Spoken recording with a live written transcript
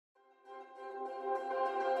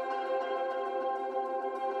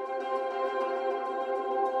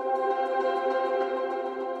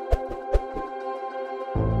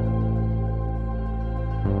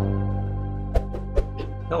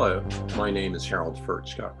My name is Harold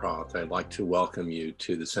Furchtgott-Roth. I'd like to welcome you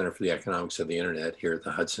to the Center for the Economics of the Internet here at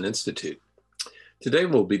the Hudson Institute. Today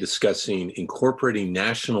we'll be discussing incorporating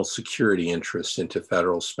national security interests into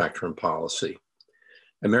federal spectrum policy.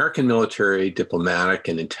 American military, diplomatic,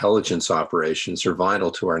 and intelligence operations are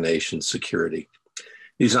vital to our nation's security.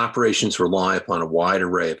 These operations rely upon a wide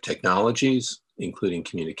array of technologies, including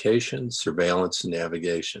communications, surveillance, and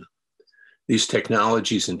navigation. These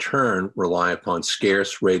technologies, in turn, rely upon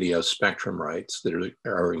scarce radio spectrum rights that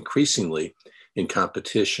are increasingly in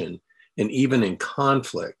competition and even in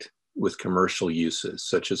conflict with commercial uses,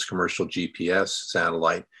 such as commercial GPS,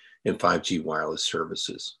 satellite, and 5G wireless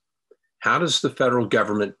services. How does the federal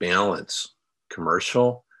government balance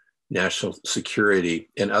commercial, national security,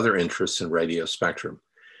 and other interests in radio spectrum?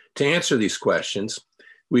 To answer these questions,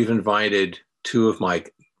 we've invited two of my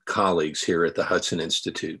colleagues here at the Hudson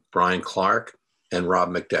Institute, Bryan and Rob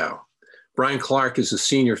McDowell. Bryan is a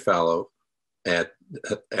senior fellow at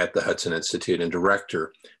the Hudson Institute and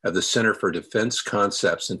director of the Center for Defense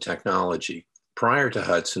Concepts and Technology. Prior to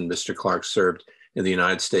Hudson, Mr. Clark served in the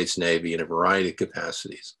United States Navy in a variety of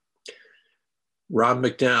capacities. Rob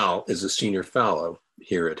McDowell is a senior fellow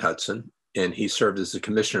here at Hudson, and he served as the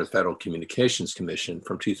Commissioner of the Federal Communications Commission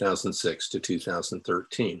from 2006 to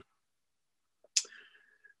 2013.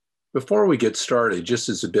 Before we get started, just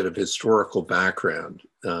as a bit of historical background,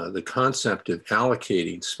 the concept of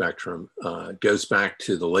allocating spectrum goes back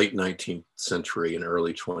to the late 19th century and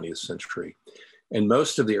early 20th century. And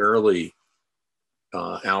most of the early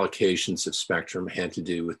allocations of spectrum had to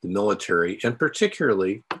do with the military and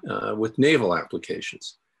particularly with naval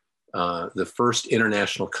applications. The first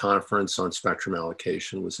international conference on spectrum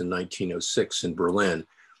allocation was in 1906 in Berlin,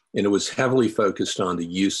 and it was heavily focused on the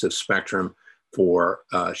use of spectrum for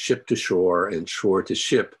ship-to-shore and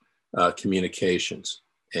shore-to-ship communications.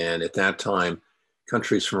 And at that time,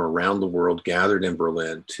 countries from around the world gathered in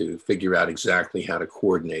Berlin to figure out exactly how to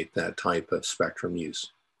coordinate that type of spectrum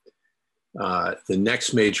use. The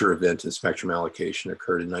next major event in spectrum allocation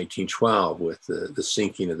occurred in 1912 with the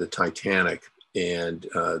sinking of the Titanic and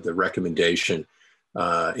the recommendation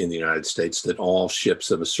in the United States that all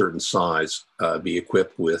ships of a certain size be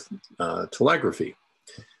equipped with telegraphy.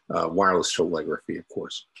 Wireless telegraphy, of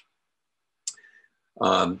course.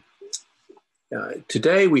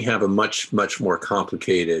 Today, we have a much more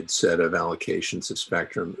complicated set of allocations of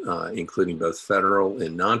spectrum, including both federal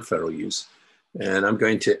and non-federal use. And I'm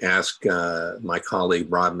going to ask my colleague,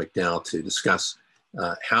 Rob McDowell, to discuss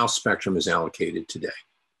how spectrum is allocated today.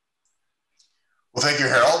 Well, thank you,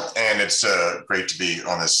 Harold. And it's great to be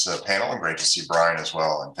on this panel and great to see Bryan as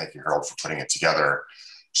well. And thank you, Harold, for putting it together.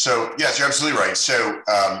 So yes, you're absolutely right. So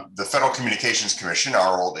the Federal Communications Commission,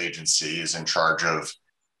 our old agency, is in charge of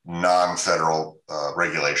non-federal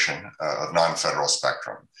regulation of non-federal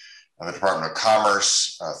spectrum. The Department of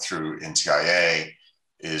Commerce through NTIA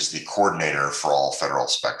is the coordinator for all federal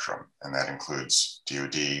spectrum, and that includes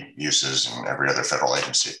DoD uses and every other federal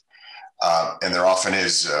agency. And there often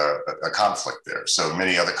is a conflict there. So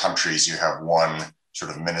many other countries, you have one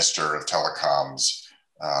sort of minister of telecoms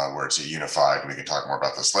where it's a unified, we can talk more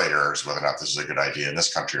about this later, as whether or not this is a good idea in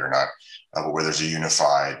this country or not, but where there's a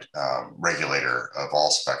unified regulator of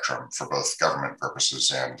all spectrum for both government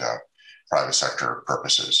purposes and private sector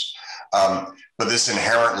purposes. But this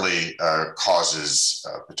inherently causes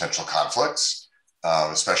potential conflicts,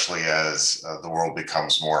 especially as the world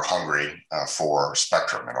becomes more hungry for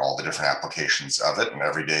spectrum and all the different applications of it. And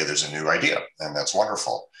every day there's a new idea, and that's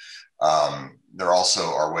wonderful. There also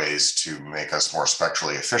are ways to make us more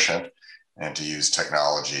spectrally efficient and to use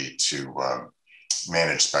technology to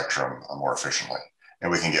manage spectrum more efficiently. And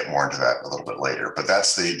we can get more into that a little bit later. But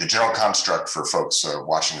that's the general construct for folks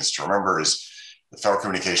watching this to remember is the Federal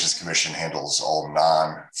Communications Commission handles all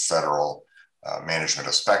non-federal management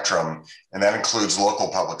of spectrum, and that includes local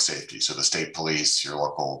public safety. So the state police, your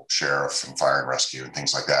local sheriff and fire and rescue and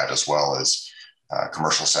things like that, as well as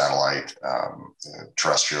commercial satellite,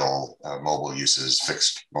 terrestrial mobile uses,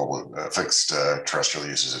 fixed terrestrial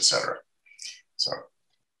uses, et cetera. So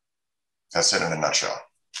that's it in a nutshell.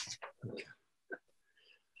 Okay.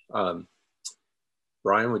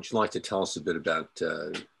 Bryan, would you like to tell us a bit about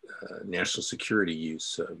national security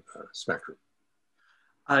use of spectrum?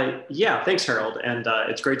 Yeah, thanks, Harold. And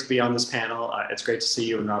it's great to be on this panel. It's great to see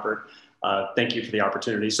you and Robert. Thank you for the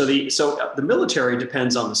opportunity. So the military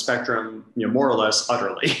depends on the spectrum, more or less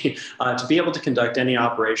utterly. To be able to conduct any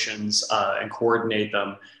operations and coordinate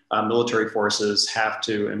them, military forces have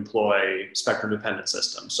to employ spectrum-dependent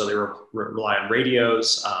systems. So they rely on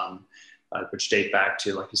radios, which date back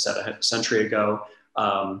to, like you said, a century ago,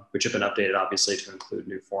 which have been updated, obviously, to include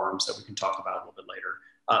new forms that we can talk about a little bit later.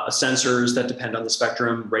 sensors that depend on the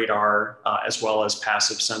spectrum, radar, as well as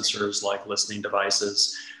passive sensors like listening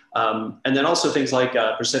devices. And then also things like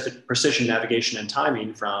precision navigation and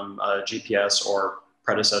timing from GPS or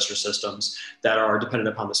predecessor systems that are dependent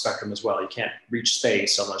upon the spectrum as well. You can't reach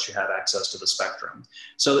space unless you have access to the spectrum.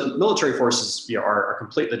 So the military forces are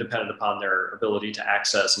completely dependent upon their ability to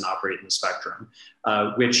access and operate in the spectrum,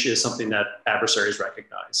 which is something that adversaries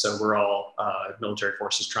recognize. So we're all military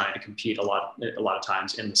forces trying to compete a lot of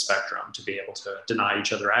times in the spectrum to be able to deny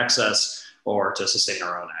each other access or to sustain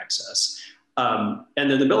our own access. And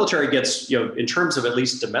then the military gets, in terms of at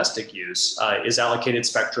least domestic use, is allocated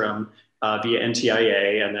spectrum via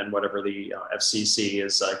NTIA, and then whatever the FCC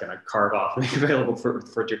is going to carve off and make available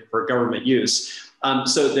for government use.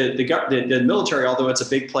 So the military, although it's a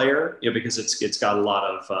big player, because it's got a lot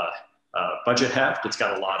of budget heft, it's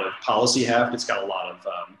got a lot of policy heft, it's got a lot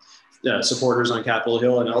of supporters on Capitol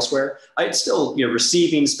Hill and elsewhere, it's still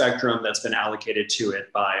receiving spectrum that's been allocated to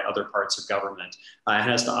it by other parts of government. It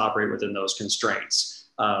has to operate within those constraints.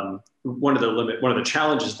 One of the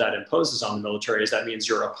challenges that imposes on the military is that means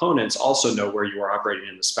your opponents also know where you are operating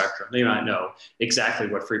in the spectrum. They might know exactly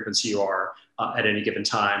what frequency you are at any given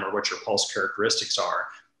time or what your pulse characteristics are,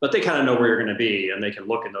 but they kind of know where you're going to be, and they can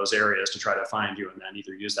look in those areas to try to find you and then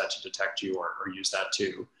either use that to detect you or use that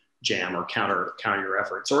to jam or counter your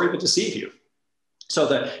efforts or even deceive you. So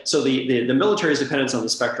the military's dependence on the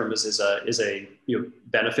spectrum is a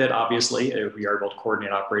benefit. Obviously, we are able to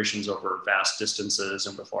coordinate operations over vast distances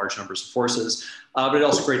and with large numbers of forces, but it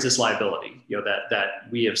also creates this liability, that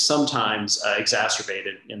we have sometimes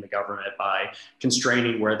exacerbated in the government by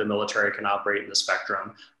constraining where the military can operate in the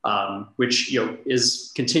spectrum, which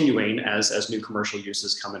is continuing as new commercial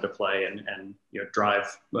uses come into play and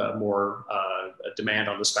drive more demand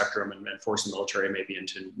on the spectrum and force the military maybe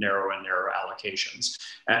into narrow allocations.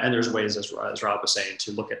 And there's ways, as Rob was saying,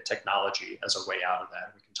 to look at technology as a way out of that.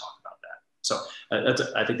 We can talk about that. So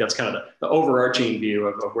I think that's kind of the overarching view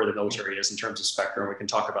of where the military is in terms of spectrum. We can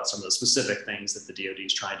talk about some of the specific things that the DoD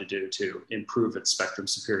is trying to do to improve its spectrum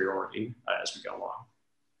superiority as we go along.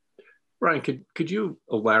 Bryan, could you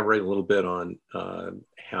elaborate a little bit on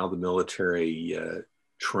how the military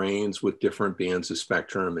trains with different bands of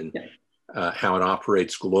spectrum and how it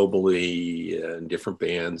operates globally in different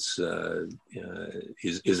bands?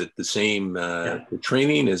 Is it the same for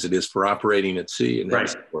training as it is for operating at sea? And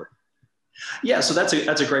right. Yeah, so that's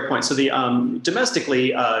a great point. So the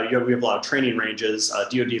domestically, we have a lot of training ranges.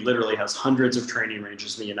 DoD literally has hundreds of training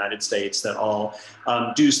ranges in the United States that all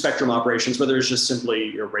do spectrum operations, whether it's just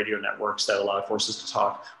simply radio networks that allow forces to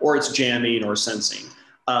talk, or it's jamming or sensing.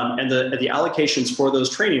 And the allocations for those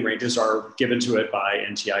training ranges are given to it by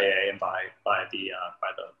NTIA and by the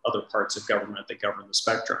other parts of government that govern the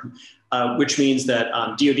spectrum, which means that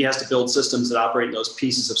DoD has to build systems that operate in those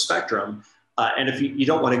pieces of spectrum. And if you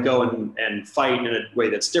don't want to go and fight in a way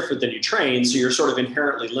that's different than you train, so you're sort of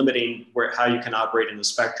inherently limiting how you can operate in the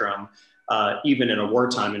spectrum, even in a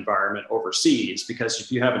wartime environment overseas, because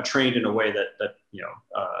if you haven't trained in a way that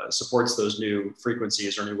supports those new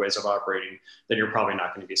frequencies or new ways of operating, then you're probably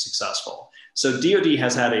not going to be successful. So DoD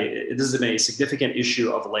has had this has been a significant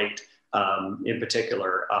issue of late, in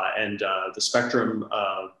particular, and the spectrum.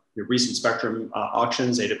 Recent spectrum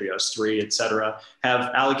auctions, AWS-3, et cetera,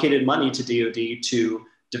 have allocated money to DoD to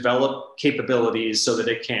develop capabilities so that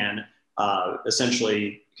it can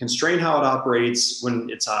essentially constrain how it operates when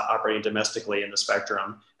it's operating domestically in the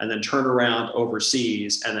spectrum, and then turn around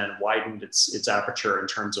overseas and then widen its aperture in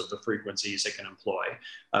terms of the frequencies it can employ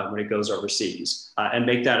when it goes overseas, and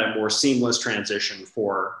make that a more seamless transition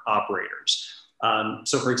for operators.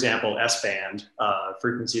 So for example, S-band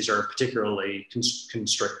frequencies are particularly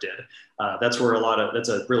constricted. That's where that's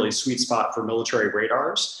a really sweet spot for military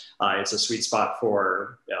radars. It's a sweet spot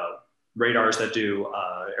for radars that do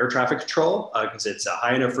air traffic control, because it's a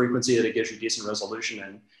high enough frequency that it gives you decent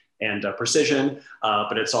resolution and precision,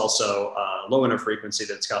 but it's also low enough frequency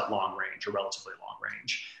that it's got long range, or relatively long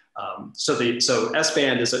range. So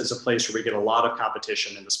S-band is a place where we get a lot of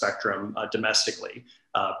competition in the spectrum domestically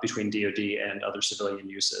between DoD and other civilian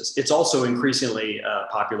uses. It's also increasingly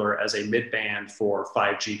popular as a mid-band for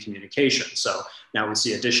 5G communication. So now we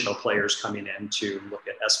see additional players coming in to look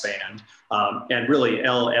at S-band, and really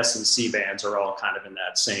L, S, and C bands are all kind of in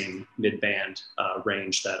that same mid-band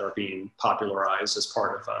range that are being popularized as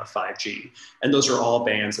part of 5G. And those are all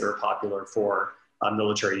bands that are popular for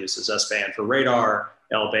military uses: S-band for radar,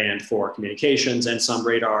 L-band for communications and some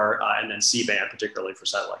radar, and then C-band particularly for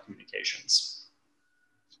satellite communications.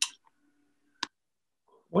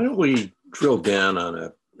 Why don't we drill down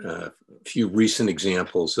on a few recent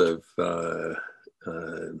examples of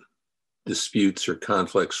disputes or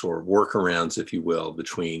conflicts or workarounds, if you will,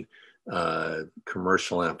 between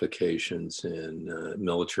commercial applications and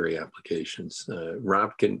military applications.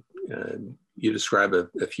 Rob, can you describe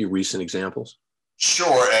a few recent examples?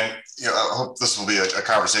 Sure, and I hope this will be a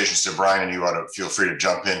conversation. So Bryan and you ought to feel free to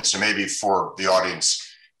jump in. So maybe for the audience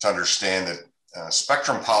to understand that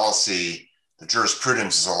spectrum policy, the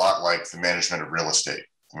jurisprudence is a lot like the management of real estate,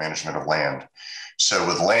 the management of land. So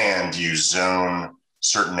with land, you zone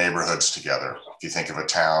certain neighborhoods together. If you think of a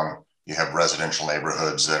town, you have residential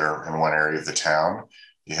neighborhoods that are in one area of the town.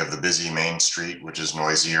 You have the busy main street, which is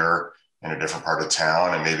noisier in a different part of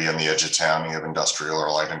town. And maybe on the edge of town, you have industrial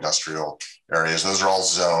or light industrial areas. Those are all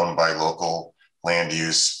zoned by local land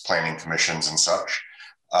use planning commissions and such.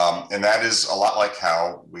 And that is a lot like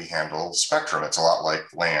how we handle spectrum. It's a lot like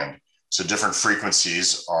land. So different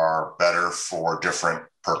frequencies are better for different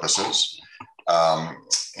purposes.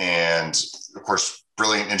 And of course,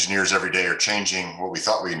 brilliant engineers every day are changing what we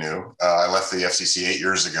thought we knew. I left the FCC 8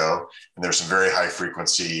 years ago, and there's some very high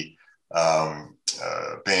frequency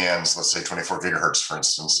bands, let's say 24 gigahertz, for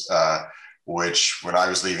instance, which when I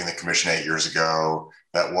was leaving the commission 8 years ago,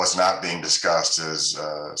 that was not being discussed as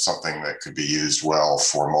something that could be used well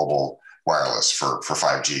for mobile wireless for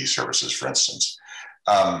 5G services, for instance.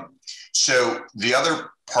 So the other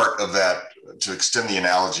part of that, to extend the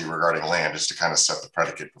analogy regarding land, just to kind of set the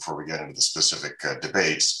predicate before we get into the specific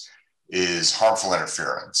debates, is harmful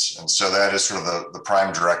interference. And so that is sort of the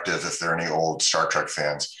prime directive, if there are any old Star Trek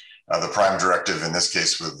fans. The prime directive in this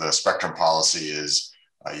case with the spectrum policy is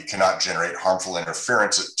you cannot generate harmful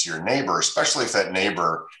interference to your neighbor, especially if that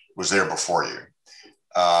neighbor was there before you.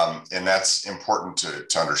 And that's important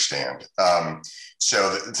to understand.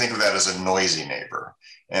 So think of that as a noisy neighbor.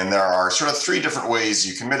 And there are sort of three different ways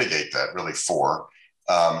you can mitigate that, really four.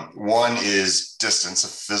 One is distance, a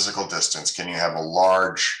physical distance. Can you have a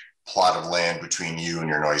large plot of land between you and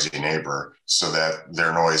your noisy neighbor so that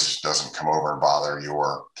their noise doesn't come over and bother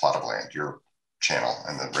your plot of land, your channel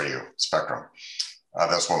and the radio spectrum?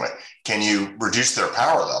 That's one way. Can you reduce their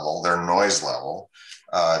power level, their noise level,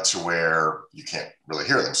 to where you can't really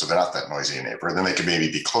hear them, so they're not that noisy a neighbor? Then they could maybe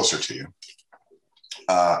be closer to you.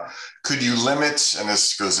 Could you limit, and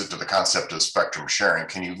this goes into the concept of spectrum sharing,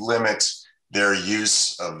 can you limit their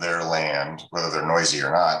use of their land, whether they're noisy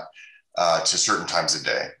or not, to certain times of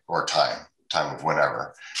day or time of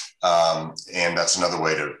whenever? And that's another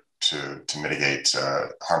way to mitigate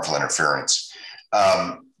harmful interference.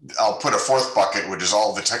 I'll put a fourth bucket, which is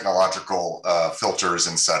all the technological filters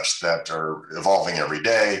and such that are evolving every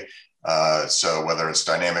day. So whether it's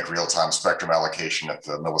dynamic real-time spectrum allocation at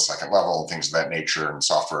the millisecond level and things of that nature, and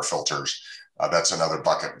software filters, that's another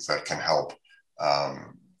bucket that can help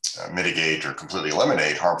mitigate or completely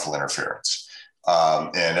eliminate harmful interference.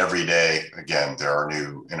 And every day, again, there are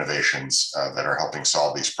new innovations that are helping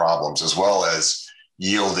solve these problems, as well as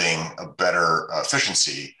yielding a better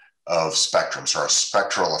efficiency of spectrum. So our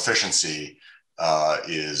spectral efficiency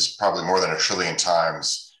is probably more than 1 trillion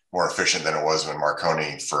times more efficient than it was when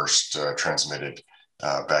Marconi first transmitted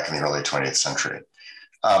back in the early 20th century.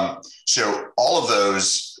 So all of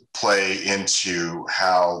those play into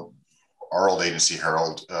how our old agency,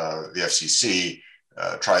 Harold, the FCC,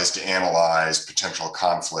 tries to analyze potential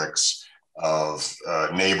conflicts of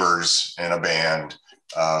neighbors in a band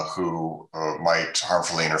who might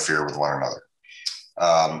harmfully interfere with one another.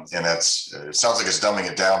 And it sounds like it's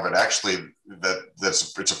dumbing it down, but actually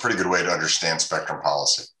it's a pretty good way to understand spectrum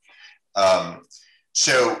policy.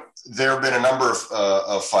 So there have been a number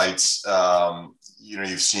of fights.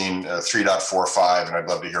 You've seen 3.45, and I'd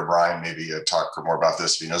love to hear Bryan maybe talk more about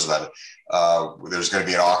this if he knows about it. There's going to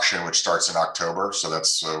be an auction which starts in October, so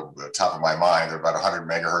that's the top of my mind. There are about 100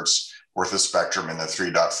 megahertz worth of spectrum in the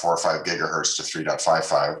 3.45 gigahertz to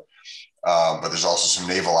 3.55. But there's also some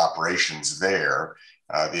naval operations there.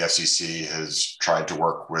 The FCC has tried to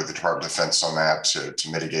work with the Department of Defense on that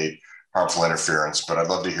to mitigate harmful interference. But I'd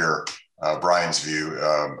love to hear Bryan's view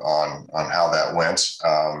on how that went.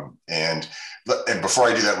 And before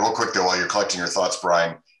I do that, real quick though, while you're collecting your thoughts,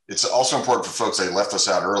 Bryan, it's also important for folks, I left this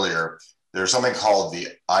out earlier, there's something called the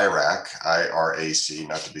IRAC, IRAC,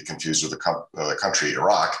 not to be confused with the country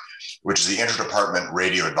Iraq, which is the Interdepartment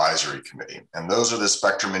Radio Advisory Committee. And those are the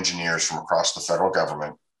spectrum engineers from across the federal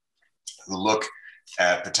government who look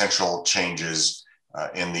at potential changes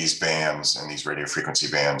in these bands and these radio frequency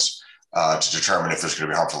bands to determine if there's going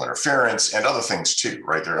to be harmful interference and other things too,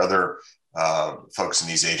 right? There are other folks in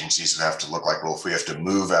these agencies who have to look like, well, if we have to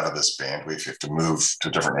move out of this band, if we have to move to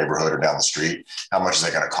a different neighborhood or down the street, how much is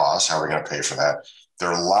that going to cost? How are we going to pay for that? There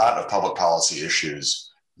are a lot of public policy issues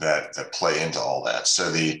that play into all that. So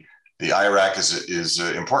the IRAC is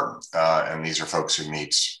important, and these are folks who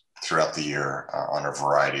meet throughout the year on a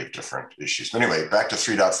variety of different issues. But anyway, back to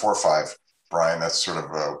 3.45, Bryan, that's sort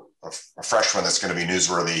of a fresh one that's going to be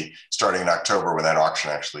newsworthy starting in October when that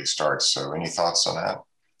auction actually starts. So any thoughts on that?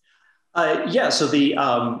 Yeah, so the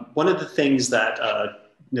one of the things that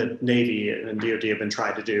the Navy and DoD have been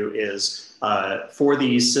trying to do is for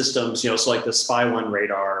these systems, so like the Spy-1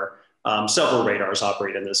 radar, several radars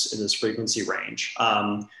operate in this frequency range,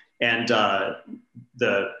 and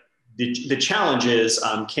the challenge is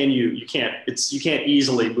you can't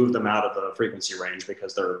easily move them out of the frequency range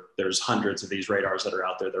because there's hundreds of these radars that are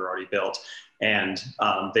out there that are already built, and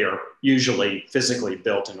they are usually physically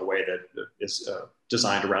built in a way that is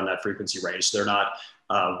designed around that frequency range. So they're not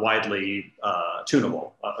widely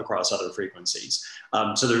tunable across other frequencies.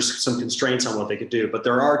 So there's some constraints on what they could do, but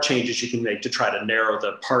there are changes you can make to try to narrow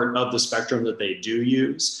the part of the spectrum that they do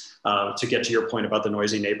use. To get to your point about the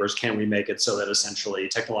noisy neighbors, can we make it so that essentially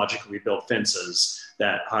technologically we build fences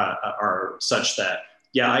that are such that,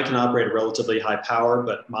 yeah, I can operate at relatively high power,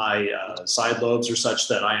 but my side lobes are such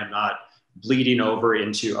that I am not bleeding over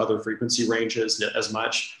into other frequency ranges as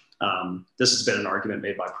much. This has been an argument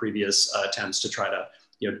made by previous attempts to try to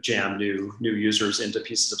jam new users into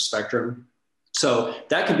pieces of spectrum. So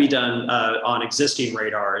that can be done on existing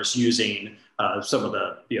radars using some of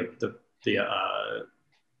the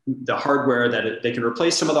hardware that they can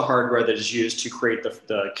replace some of the hardware that is used to create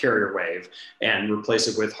the carrier wave and replace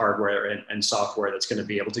it with hardware and software that's going to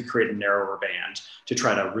be able to create a narrower band to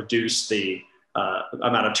try to reduce the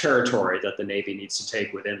amount of territory that the Navy needs to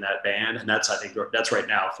take within that band. And I think that's right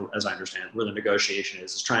now, as I understand, where the negotiation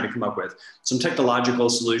is trying to come up with some technological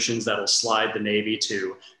solutions that'll slide the Navy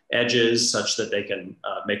to edges such that they can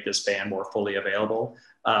make this band more fully available.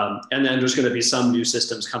 And then there's going to be some new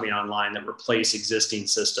systems coming online that replace existing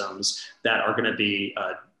systems that are going to be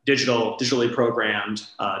digitally programmed,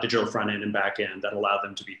 digital front end and back end that allow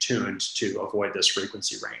them to be tuned to avoid this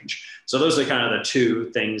frequency range. So those are kind of the two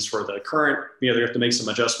things for the current, they have to make some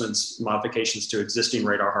adjustments, modifications to existing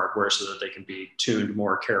radar hardware so that they can be tuned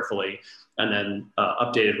more carefully. And then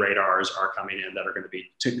updated radars are coming in that are going to be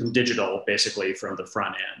digital basically from the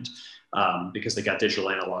front end. Because they got digital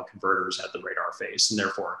analog converters at the radar face, and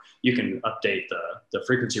therefore you can update the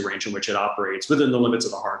frequency range in which it operates within the limits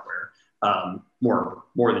of the hardware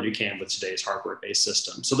more than you can with today's hardware-based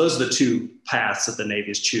system. So those are the two paths that the Navy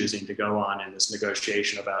is choosing to go on in this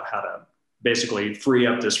negotiation about how to basically free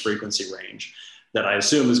up this frequency range that I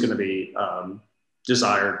assume is going to be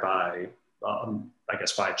desired by, I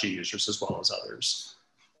guess, 5G users as well as others.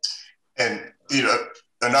 And,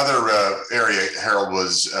 another area, Harold,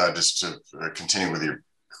 was just to continue with your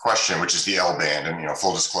question, which is the L band. And,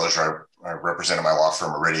 full disclosure, I represented my law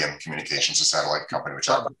firm, Iridium Communications, a satellite company, which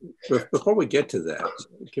Before we get to that,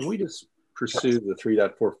 can we just pursue the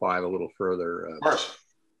 3.45 a little further? Of course.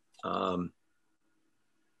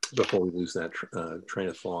 Before we lose that train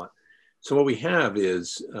of thought. So what we have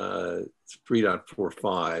is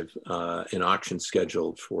 3.45, an auction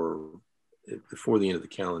scheduled for before the end of the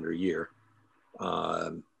calendar year.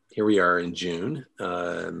 Here we are in June.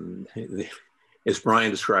 As Bryan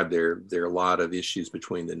described, there are a lot of issues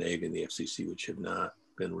between the Navy and the FCC which have not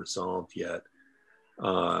been resolved yet.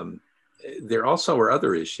 There also are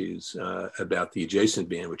other issues about the adjacent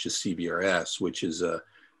band, which is CBRS, which is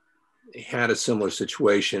had a similar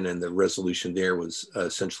situation, and the resolution there was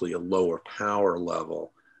essentially a lower power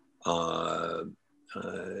level,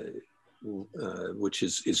 which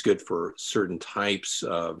is good for certain types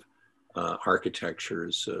of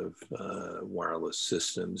architectures of wireless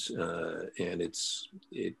systems, and it's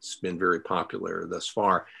been very popular thus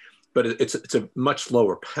far. But it's a much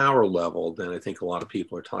lower power level than I think a lot of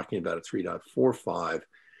people are talking about at 3.45,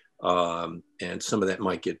 and some of that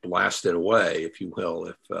might get blasted away, if you will,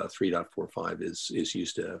 if 3.45 is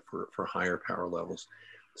used for higher power levels.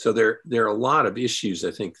 So there are a lot of issues,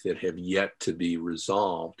 I think, that have yet to be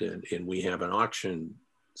resolved, and we have an auction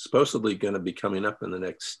supposedly going to be coming up in the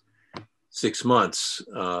next 6 months.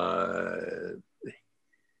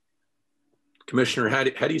 Commissioner, how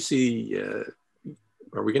do you see,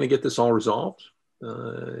 are we going to get this all resolved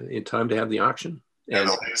in time to have the auction? Yeah,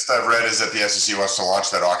 the latest I've read is that the SEC wants to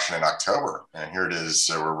launch that auction in October. And here it is,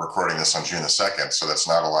 we're recording this on June the 2nd, so that's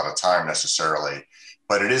not a lot of time necessarily,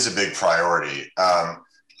 but it is a big priority. I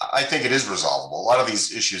think it is resolvable. A lot of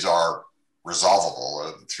these issues are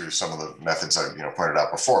resolvable through some of the methods I pointed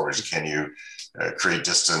out before, which is, can you create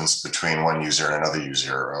distance between one user and another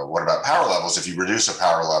user? What about power levels? If you reduce a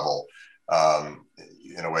power level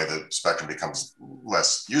in a way that spectrum becomes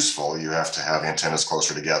less useful, you have to have antennas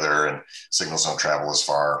closer together and signals don't travel as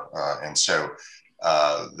far. And so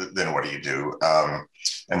then what do you do?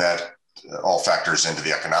 And that all factors into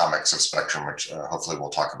the economics of spectrum, which hopefully we'll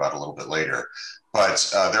talk about a little bit later. But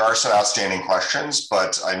there are some outstanding questions,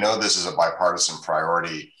 but I know this is a bipartisan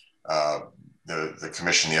priority. The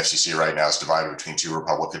commission, the FCC right now is divided between 2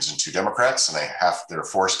 Republicans and 2 Democrats, and they're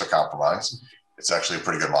forced to compromise. It's actually a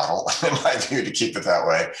pretty good model, in my view, to keep it that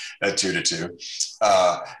way at 2-2.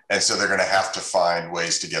 And so they're going to have to find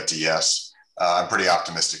ways to get to yes. I'm pretty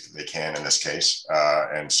optimistic that they can in this case.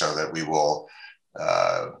 And so that we will,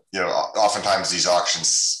 oftentimes these auctions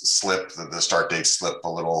slip, the start dates slip a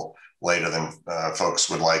little later than folks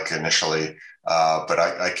would like initially. But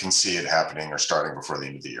I can see it happening or starting before the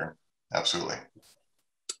end of the year. Absolutely.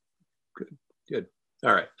 Good.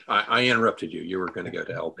 All right. I interrupted you. You were going to go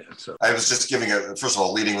to L-band. So I was just first of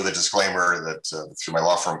all, leading with a disclaimer that through my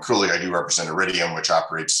law firm, Cooley, I do represent Iridium, which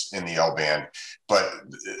operates in the L-band. But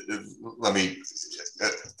let me,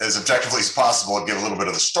 as objectively as possible, give a little bit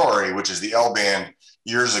of the story, which is the L-band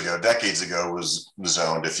years ago, decades ago, was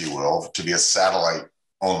zoned, if you will, to be a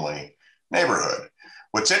satellite-only neighborhood.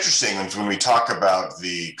 What's interesting is when we talk about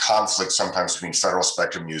the conflict sometimes between federal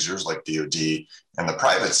spectrum users like DoD and the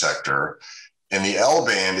private sector, in the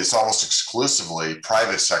L-band, it's almost exclusively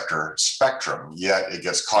private sector spectrum, yet it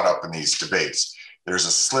gets caught up in these debates. There's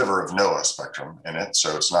a sliver of NOAA spectrum in it,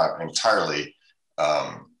 so it's not entirely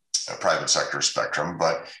a private sector spectrum,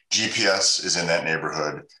 but GPS is in that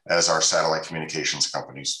neighborhood, as are satellite communications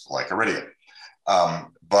companies like Iridium.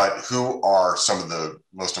 But who are some of the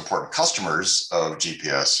most important customers of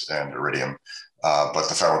GPS and Iridium, but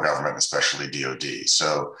the federal government, especially DoD.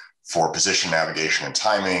 So for position navigation and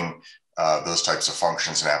timing, those types of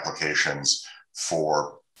functions and applications,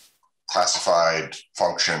 for classified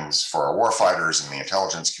functions for our warfighters and the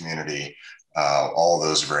intelligence community, all of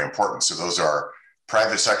those are very important. So those are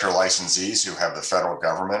private sector licensees who have the federal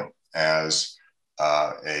government as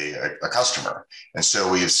a customer. And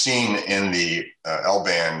so we have seen in the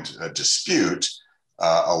L-band dispute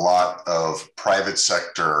a lot of private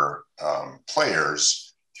sector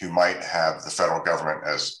players who might have the federal government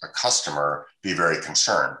as a customer be very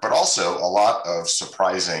concerned, but also a lot of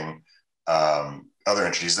surprising other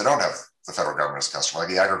entities that don't have the federal government as a customer, like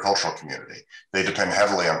the agricultural community. They depend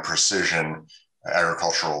heavily on precision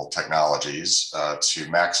agricultural technologies to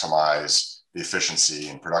maximize the efficiency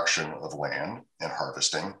and production of land and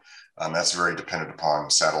harvesting. That's very dependent upon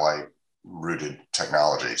satellite-rooted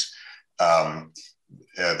technologies.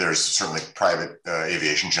 There's certainly private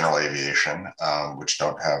aviation, general aviation, which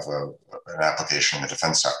don't have an application in the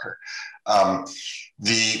defense sector.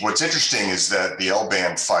 What's interesting is that the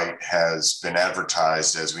L-band fight has been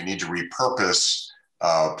advertised as we need to repurpose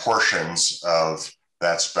portions of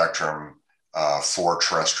that spectrum for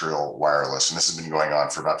terrestrial wireless. And this has been going on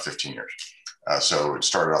for about 15 years. So it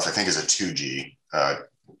started off, I think, as a 2G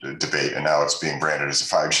debate, and now it's being branded as a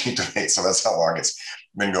 5G debate. So that's how long it's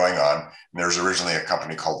been going on. And there was originally a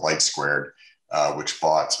company called Light Squared, which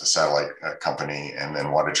bought a satellite company and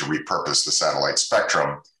then wanted to repurpose the satellite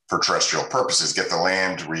spectrum for terrestrial purposes, get the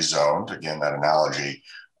land rezoned, again, that analogy,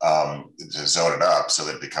 to zone it up so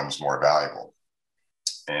that it becomes more valuable.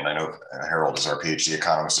 And I know Harold, as our PhD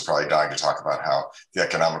economist, is probably dying to talk about how the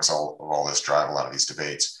economics of all this drive a lot of these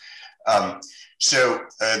debates. So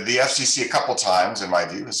the FCC a couple times, in my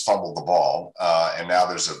view, has fumbled the ball. And now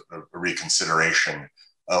there's a reconsideration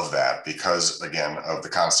of that because, again, of the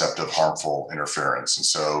concept of harmful interference. And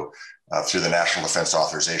so through the National Defense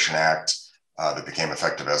Authorization Act that became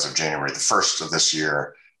effective as of January the 1st of this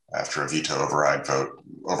year, after a veto override vote,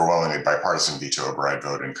 overwhelmingly bipartisan veto override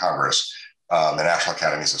vote in Congress, the National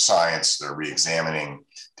Academies of Science, they're re-examining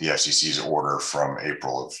the FCC's order from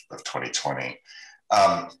April of 2020.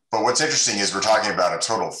 But what's interesting is we're talking about a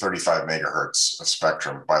total of 35 megahertz of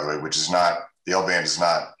spectrum, by the way, which is not, the L-band is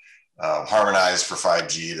not harmonized for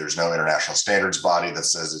 5G. There's no international standards body that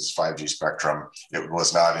says it's 5G spectrum. It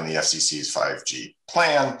was not in the FCC's 5G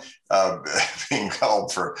plan being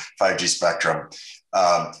called for 5G spectrum.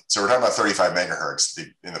 So we're talking about 35 megahertz.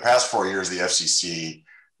 In the past 4 years, the FCC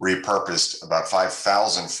repurposed about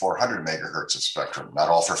 5,400 megahertz of spectrum, not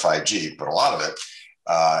all for 5G, but a lot of it.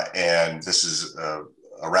 And this is a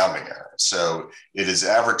rounding error. So it is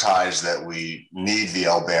advertised that we need the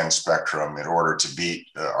L-band spectrum in order to beat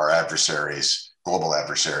our adversaries, global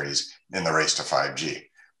adversaries, in the race to 5G.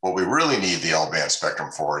 What we really need the L-band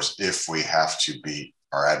spectrum for is if we have to beat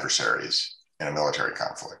our adversaries in a military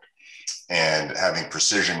conflict. And having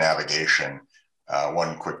precision navigation,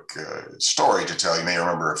 one quick story to tell, you may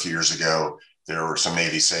remember a few years ago, there were some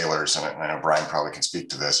Navy sailors, and I know Bryan probably can speak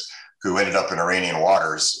to this, who ended up in Iranian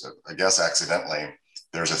waters, I guess accidentally.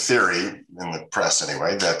 There's a theory in the press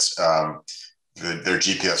anyway, that their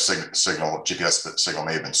GPS signal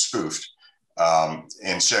may have been spoofed.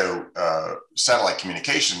 And so satellite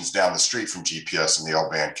communications down the street from GPS and the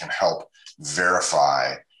L-band can help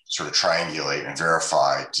verify, sort of triangulate and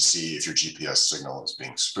verify to see if your GPS signal is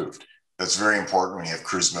being spoofed. That's very important when you have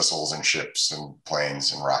cruise missiles and ships and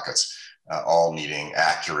planes and rockets, all needing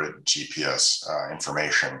accurate GPS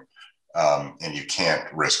information. And you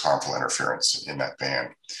can't risk harmful interference in that band.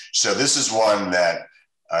 So this is one that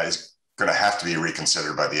is going to have to be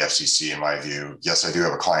reconsidered by the FCC, in my view. Yes, I do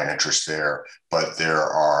have a client interest there, but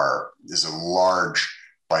is a large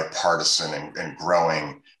bipartisan and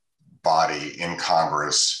growing body in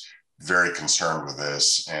Congress very concerned with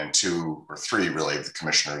this, and 2 or 3 really of the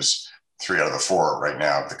commissioners, 3 out of the 4 right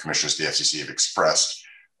now, the commissioners of the FCC have expressed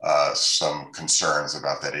some concerns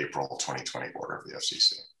about that April 2020 order of the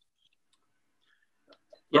FCC.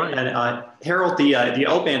 Yeah, and Harold, the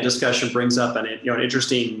L-band discussion brings up an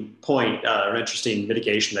interesting point, an interesting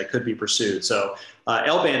mitigation that could be pursued. So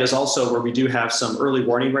L-band is also where we do have some early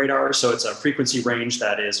warning radars. So it's a frequency range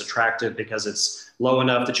that is attractive because it's low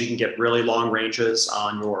enough that you can get really long ranges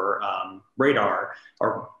on your radar,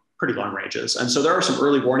 or pretty long ranges. And so there are some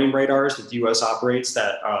early warning radars that the U.S. operates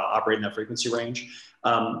that operate in that frequency range.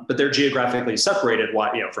 But they're geographically separated,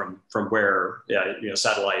 from where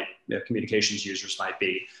satellite communications users might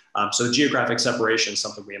be. So geographic separation is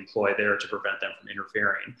something we employ there to prevent them from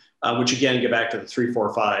interfering. Which again, get back to the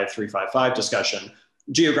 355 discussion.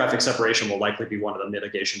 Geographic separation will likely be one of the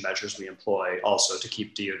mitigation measures we employ also to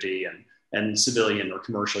keep DoD and civilian or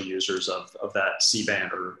commercial users of that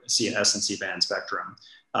C-band or S and C-band spectrum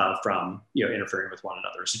from interfering with one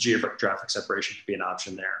another. So geographic separation could be an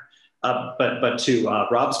option there. But to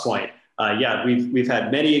Rob's point, we've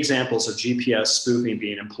had many examples of GPS spoofing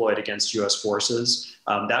being employed against U.S. forces.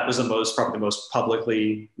 That was probably the most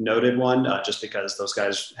publicly noted one, just because those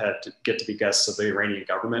guys had to get to be guests of the Iranian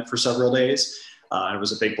government for several days. And it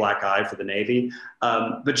was a big black eye for the Navy.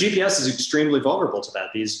 But GPS is extremely vulnerable to that.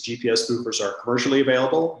 These GPS spoofers are commercially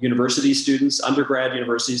available. University students, undergrad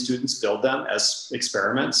university students build them as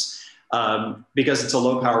experiments. Because it's a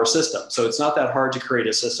low power system. So it's not that hard to create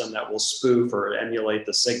a system that will spoof or emulate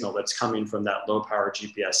the signal that's coming from that low power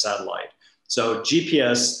GPS satellite. So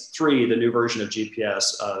GPS-3, the new version of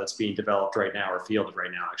GPS that's being developed right now, or fielded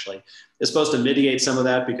right now actually, is supposed to mitigate some of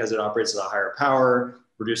that because it operates at a higher power,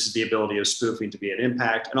 reduces the ability of spoofing to be an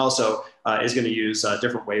impact, and also is going to use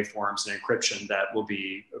different waveforms and encryption that will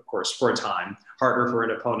be, of course, for a time, harder for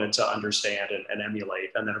an opponent to understand and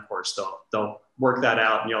emulate. And then, of course, they'll work that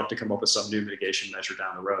out, and you'll have to come up with some new mitigation measure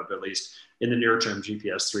down the road. But at least in the near term,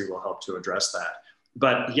 GPS-3 will help to address that.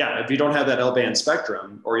 But yeah, if you don't have that L-band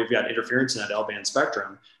spectrum, or you've got interference in that L-band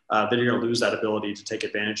spectrum, then you're going to lose that ability to take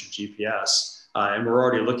advantage of GPS. And we're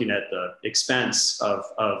already looking at the expense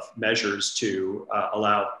of measures to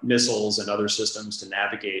allow missiles and other systems to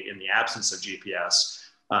navigate in the absence of GPS.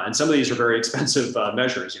 And some of these are very expensive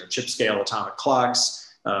measures, chip scale atomic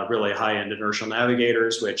clocks, really high-end inertial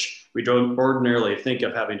navigators, which we don't ordinarily think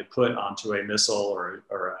of having to put onto a missile or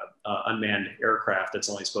unmanned aircraft that's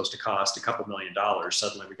only supposed to cost a couple $1 million.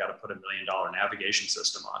 Suddenly we got to put $1 million navigation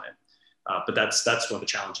system on it. But that's one of the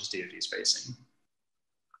challenges DoD is facing.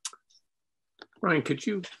 Bryan, could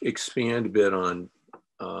you expand a bit on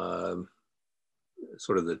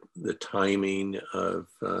sort of the timing of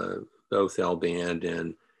both L-band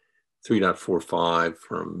and 3.45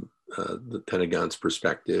 from the Pentagon's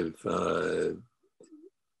perspective?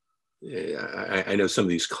 I know some of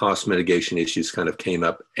these cost mitigation issues kind of came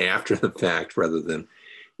up after the fact rather than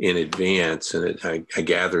in advance, and I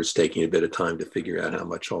gather it's taking a bit of time to figure out how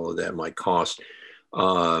much all of that might cost.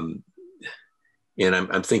 And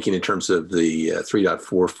I'm thinking in terms of the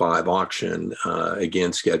 3.45 auction,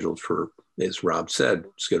 again, scheduled for, as Rob said,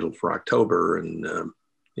 scheduled for October. And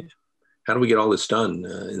how do we get all this done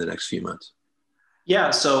in the next few months? Yeah,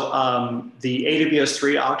 so the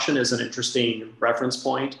AWS-3 auction is an interesting reference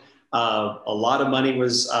point. A lot of money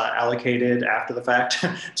was allocated after the fact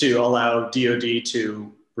to allow DoD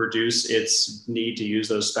to reduce its need to use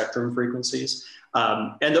those spectrum frequencies.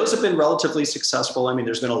 And those have been relatively successful. I mean,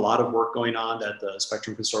 there's been a lot of work going on that the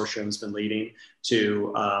Spectrum Consortium has been leading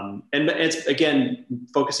to, and it's, again,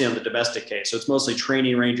 focusing on the domestic case. So it's mostly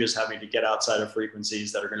training ranges having to get outside of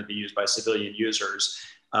frequencies that are going to be used by civilian users.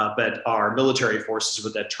 But our military forces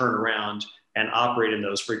would then turn around and operate in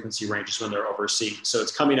those frequency ranges when they're overseas. So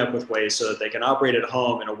it's coming up with ways so that they can operate at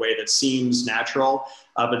home in a way that seems natural,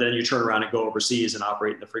 but then you turn around and go overseas and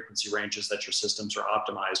operate in the frequency ranges that your systems are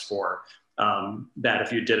optimized for. That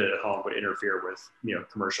if you did it at home would interfere with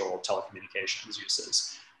commercial telecommunications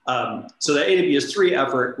uses. So the AWS-3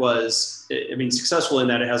 effort was, I mean, successful in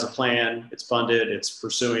that it has a plan, it's funded, it's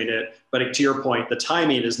pursuing it. But to your point, the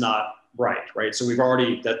timing is not right? So we've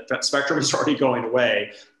already, that spectrum is already going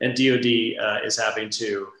away, and DoD is having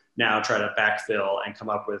to now try to backfill and come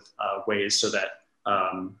up with ways so that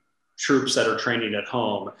troops that are training at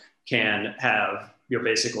home can have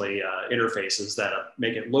basically interfaces that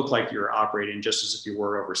make it look like you're operating just as if you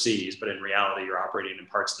were overseas, but in reality, you're operating in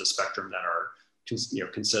parts of the spectrum that are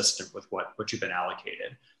consistent with what you've been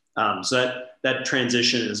allocated. So that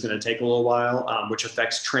transition is going to take a little while, which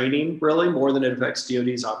affects training really more than it affects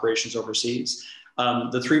DoD's operations overseas.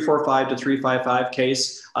 The 345 to 355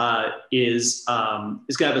 case is going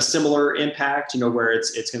to have a similar impact, where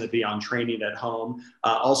it's going to be on training at home.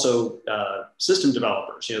 Also, system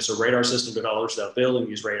developers, so radar system developers that build and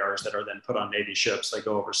use radars that are then put on Navy ships that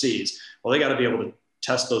go overseas. Well, they got to be able to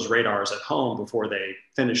test those radars at home before they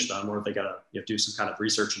finish them, or they got to do some kind of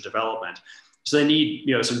research and development. So they need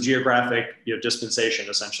some geographic dispensation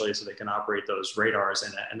essentially, so they can operate those radars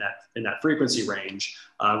in that frequency range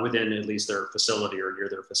within at least their facility or near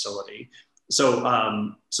their facility. So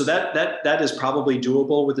that is probably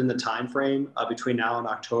doable within the time frame between now and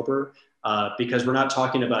October, because we're not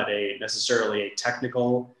talking about necessarily a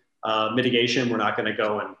technical mitigation. We're not going to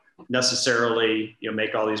go and necessarily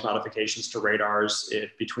make all these modifications to radars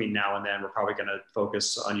between now and then. We're probably going to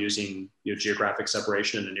focus on using geographic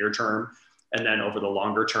separation in the near term. And then over the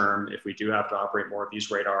longer term, if we do have to operate more of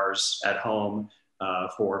these radars at home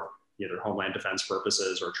for either homeland defense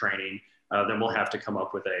purposes or training, then we'll have to come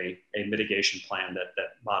up with a mitigation plan that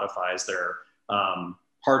modifies their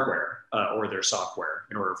hardware or their software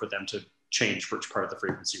in order for them to change which part of the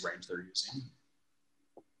frequency range they're using.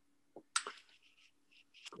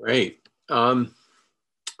 Great.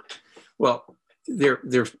 Well, there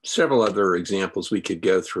are several other examples we could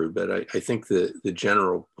go through, but I think the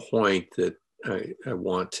general point that I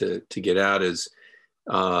want to get out is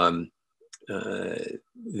there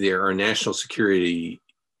are national security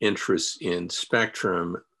interests in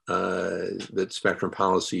spectrum, that spectrum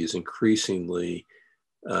policy is increasingly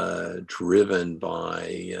driven by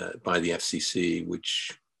the FCC,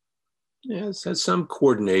 which has some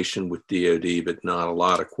coordination with DoD, but not a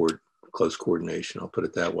lot of close coordination, I'll put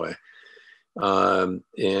it that way. And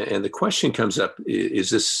the question comes up,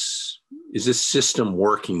 is this system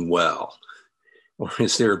working well? Or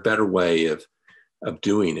is there a better way of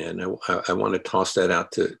doing it? And I want to toss that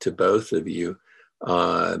out to both of you.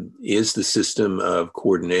 Is the system of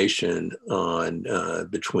coordination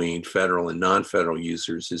between federal and non-federal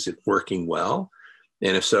users, is it working well?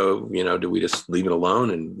 And if so, do we just leave it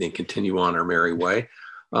alone and then continue on our merry way?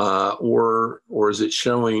 Or is it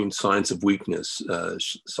showing signs of weakness,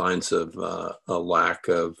 signs of a lack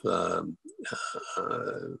of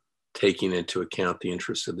taking into account the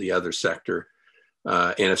interests of the other sector?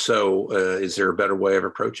 And if so, is there a better way of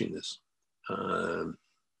approaching this?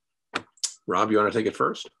 Rob, you want to take it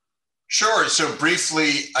first? Sure. So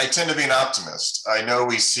briefly, I tend to be an optimist. I know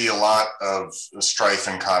we see a lot of strife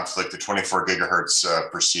and conflict. The 24 gigahertz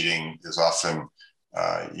proceeding is often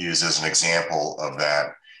used as an example of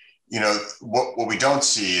that. What we don't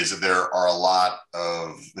see is that there's a lot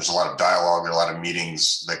of dialogue, there are a lot of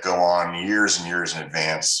meetings that go on years and years in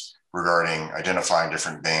advance regarding identifying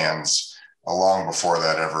different bands long before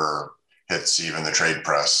that ever hits even the trade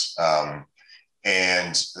press.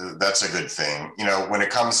 And that's a good thing. When it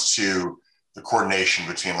comes to the coordination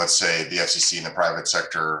between, let's say, the FCC and the private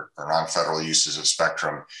sector or non-federal uses of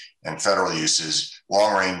spectrum and federal uses,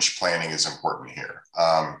 long-range planning is important here.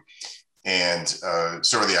 And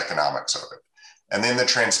so are the economics of it. And then the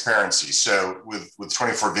transparency. So with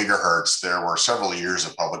 24 gigahertz, there were several years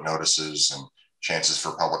of public notices and chances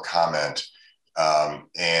for public comment.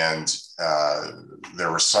 And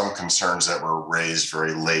there were some concerns that were raised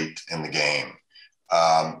very late in the game.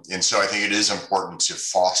 And so I think it is important to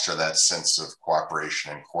foster that sense of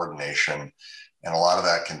cooperation and coordination. And a lot of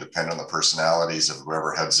that can depend on the personalities of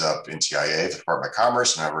whoever heads up NTIA, the Department of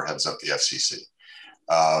Commerce, and whoever heads up the FCC.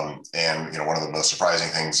 And one of the most surprising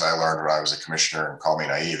things I learned when I was a commissioner, and call me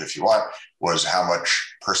naive if you want, was how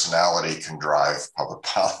much personality can drive public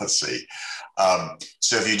policy.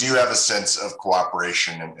 So if you do have a sense of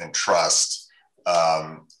cooperation and trust,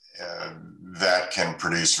 that can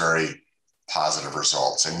produce very positive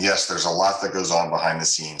results. And yes, there's a lot that goes on behind the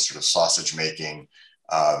scenes, sort of sausage making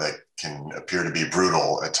that can appear to be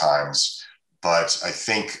brutal at times. But I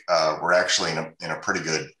think we're actually in a pretty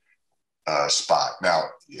good spot. Now,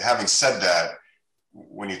 having said that,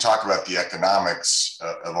 when you talk about the economics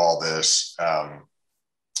of all this,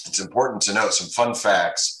 it's important to note some fun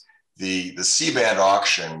facts. The C-band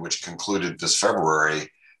auction, which concluded this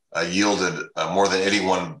February, yielded more than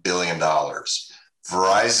 $81 billion.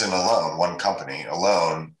 Verizon alone, one company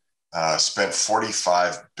alone, spent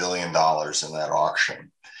 $45 billion in that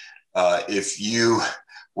auction. If you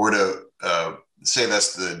were to say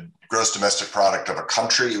that's the gross domestic product of a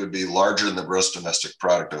country, it would be larger than the gross domestic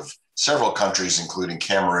product of several countries, including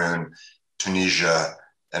Cameroon, Tunisia,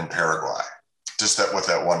 and Paraguay. Just what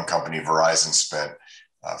that one company, Verizon, spent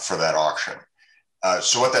for that auction.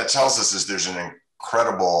 So what that tells us is there's an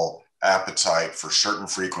incredible appetite for certain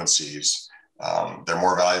frequencies. They're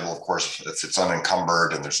more valuable, of course, if it's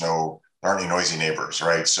unencumbered and there aren't any noisy neighbors,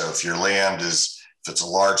 right? So if your land if it's a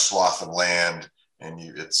large swath of land and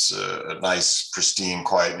it's a nice, pristine,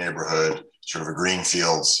 quiet neighborhood, sort of a green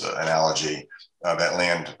fields analogy, that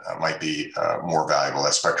land might be more valuable.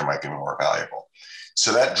 That spectrum might be more valuable.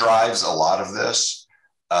 So that drives a lot of this.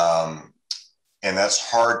 And that's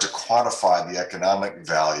hard to quantify the economic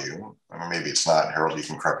value. I mean, maybe it's not, Harold, you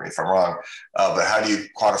can correct me if I'm wrong, but how do you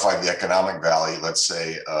quantify the economic value, let's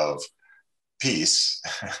say, of peace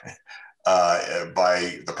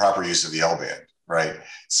by the proper use of the L-band, right?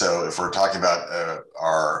 So if we're talking about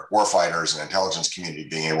our warfighters and intelligence community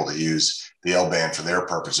being able to use the L-band for their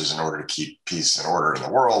purposes in order to keep peace and order in the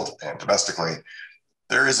world and domestically,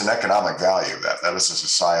 there is an economic value of that. That is a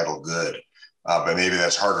societal good. But maybe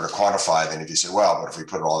that's harder to quantify than if you say, well, but if we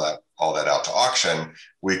put all that out to auction,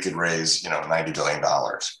 we could raise, $90 billion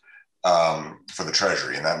for the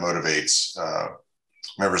Treasury, and that motivates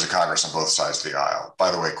members of Congress on both sides of the aisle.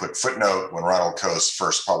 By the way, quick footnote: when Ronald Coase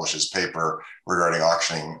first published his paper regarding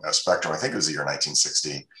auctioning spectrum, I think it was the year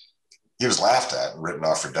 1960. He was laughed at and written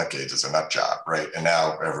off for decades as a nut job, right? And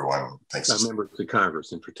now everyone thinks members of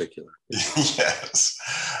Congress in particular. Yes.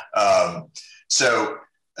 So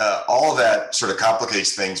all of that sort of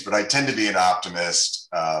complicates things, but I tend to be an optimist.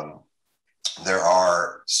 There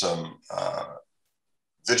are some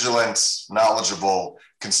vigilant, knowledgeable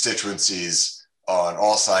constituencies on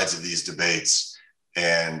all sides of these debates.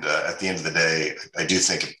 And at the end of the day, I do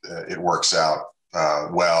think it works out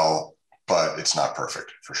well, but it's not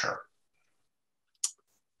perfect for sure.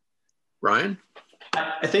 Bryan?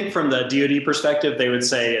 I think from the DoD perspective, they would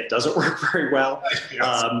say it doesn't work very well.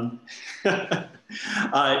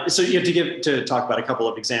 So you have to talk about a couple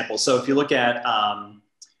of examples. So if you look at,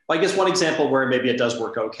 I guess one example where maybe it does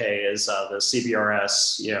work okay is the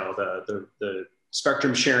CBRS, the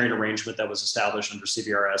spectrum sharing arrangement that was established under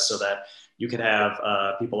CBRS so that you could have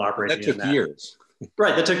people operating in that. That took years.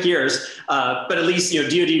 Right, that took years. But at least,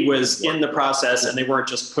 DoD was in the process and they weren't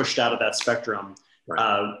just pushed out of that spectrum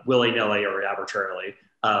willy-nilly or arbitrarily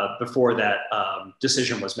before that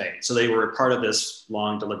decision was made. So they were part of this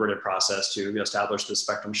long deliberative process to establish the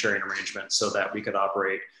spectrum sharing arrangement so that we could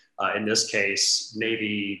operate, in this case,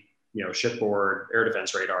 Navy, shipboard air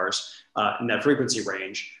defense radars in that frequency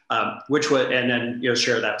range, and then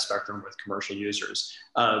share that spectrum with commercial users.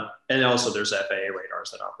 And also there's FAA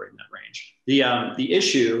radars that operate in that range. The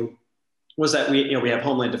issue was that we have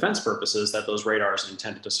homeland defense purposes that those radars are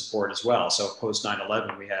intended to support as well. So post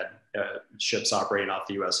 9/11, we had ships operating off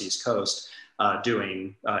the U.S. East Coast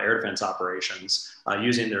doing air defense operations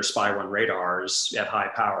using their Spy-1 radars at high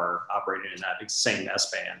power, operating in that same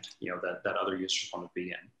S-band, that other users want to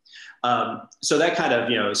be in. So that kind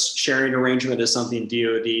of sharing arrangement is something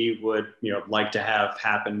DoD would like to have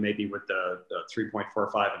happen, maybe with the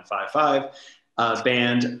 3.45 and 5.5.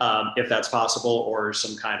 Band, if that's possible, or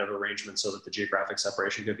some kind of arrangement so that the geographic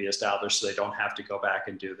separation could be established so they don't have to go back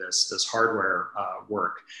and do this hardware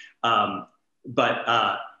work.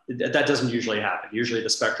 But that doesn't usually happen. Usually the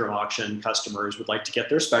spectrum auction customers would like to get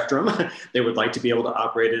their spectrum. They would like to be able to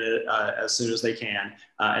operate it as soon as they can.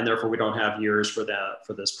 And therefore we don't have years for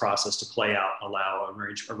this process to play out, allow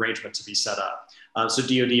arrangement to be set up. So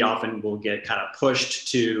DoD often will get kind of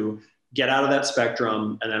pushed to get out of that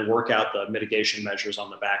spectrum and then work out the mitigation measures on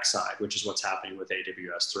the backside, which is what's happening with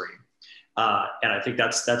AWS-3. And I think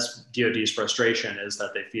that's DoD's frustration, is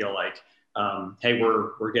that they feel like, hey,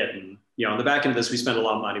 we're getting, on the back end of this, we spend a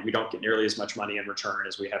lot of money. We don't get nearly as much money in return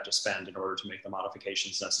as we have to spend in order to make the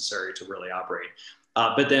modifications necessary to really operate.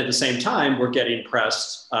 But then at the same time, we're getting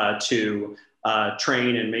pressed to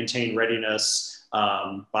train and maintain readiness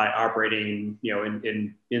by operating,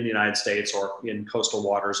 in the United States or in coastal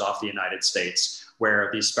waters off the United States, where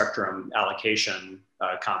these spectrum allocation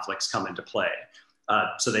conflicts come into play.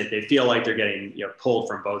 So they feel like they're getting pulled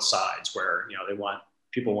from both sides, where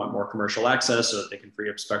people want more commercial access so that they can free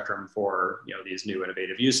up spectrum for these new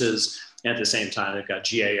innovative uses. And at the same time, they've got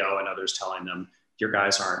GAO and others telling them, your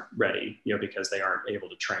guys aren't ready, because they aren't able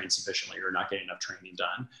to train sufficiently, or not getting enough training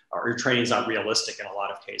done, or your training is not realistic in a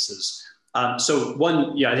lot of cases. So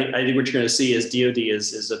one, yeah, I think what you're going to see is DoD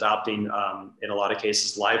is adopting, in a lot of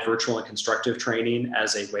cases, live, virtual, and constructive training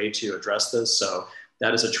as a way to address this. So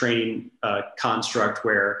that is a training construct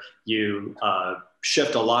where you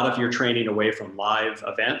shift a lot of your training away from live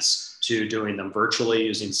events to doing them virtually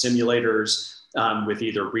using simulators with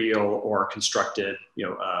either real or constructed,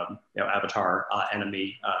 avatar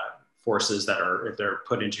enemy forces that they're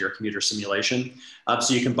put into your computer simulation.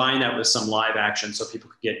 So you combine that with some live action so people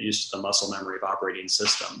can get used to the muscle memory of operating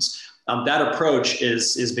systems. That approach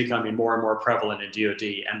is becoming more and more prevalent in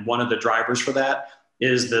DoD. And one of the drivers for that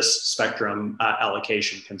is this spectrum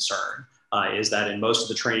allocation concern, is that in most of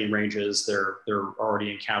the training ranges, they're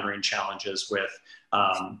already encountering challenges with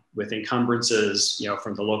encumbrances,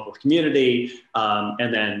 from the local community,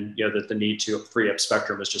 and then that the need to free up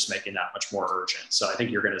spectrum is just making that much more urgent. So I think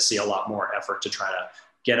you're going to see a lot more effort to try to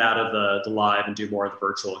get out of the live and do more of the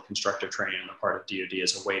virtual and constructive training on the part of DoD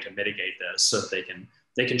as a way to mitigate this, so that they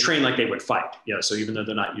can train like they would fight. So even though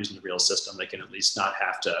they're not using the real system, they can at least not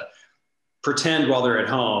have to pretend while they're at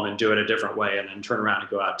home and do it a different way, and then turn around and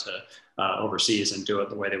go out to overseas and do it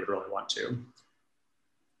the way they would really want to.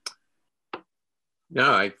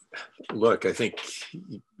 No, I think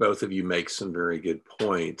both of you make some very good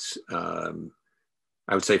points. I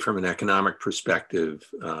would say from an economic perspective,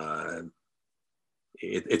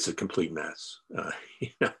 it's a complete mess.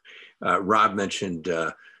 Rob mentioned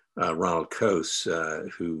Ronald Coase,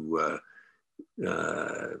 who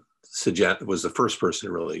was the first person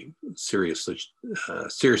to really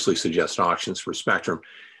seriously suggest auctions for spectrum.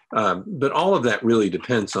 But all of that really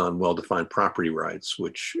depends on well-defined property rights,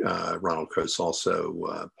 which Ronald Coase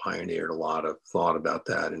also pioneered a lot of thought about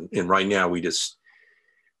that. And right now we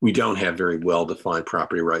don't have very well-defined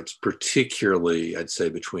property rights, particularly I'd say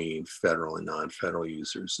between federal and non-federal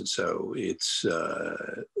users. And so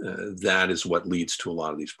that is what leads to a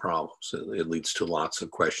lot of these problems. It leads to lots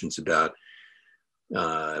of questions about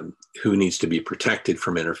who needs to be protected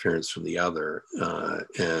from interference from the other.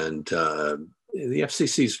 The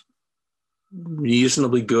FCC's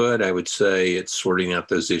reasonably good, I would say, at sorting out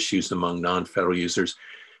those issues among non-federal users.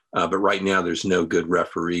 But right now, there's no good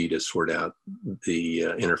referee to sort out the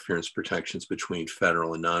interference protections between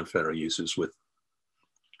federal and non-federal users, with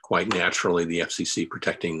quite naturally the FCC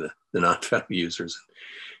protecting the non-federal users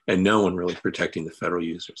and no one really protecting the federal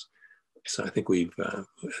users. So I think we've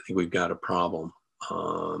got a problem.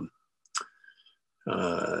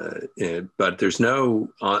 But there's no,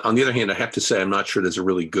 on the other hand, I have to say, I'm not sure there's a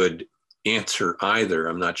really good answer either.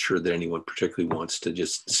 I'm not sure that anyone particularly wants to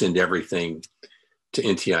just send everything to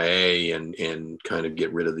NTIA and kind of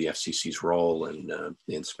get rid of the FCC's role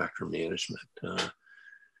in spectrum management.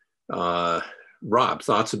 Rob,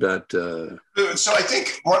 thoughts about? So I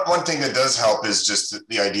think one thing that does help is just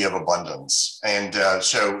the idea of abundance. And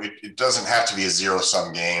so it doesn't have to be a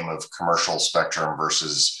zero-sum game of commercial spectrum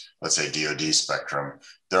versus, let's say, DoD spectrum.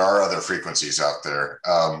 There are other frequencies out there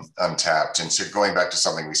untapped. And so going back to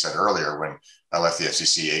something we said earlier, when I left the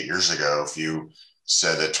FCC 8 years ago, if you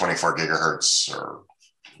said that 24 gigahertz or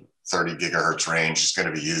 30 gigahertz range is going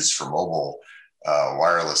to be used for mobile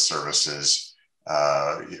wireless services,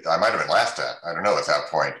 I might have been laughed at. I don't know at that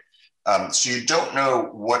point. So you don't know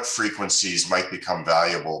what frequencies might become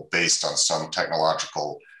valuable based on some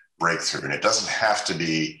technological breakthrough. And it doesn't have to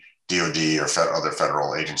be DoD or other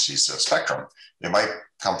federal agencies of spectrum. It might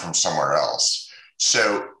come from somewhere else.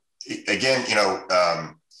 So again,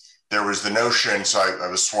 there was the notion, so I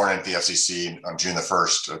was sworn into the FCC on June the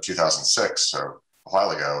 1st of 2006, so a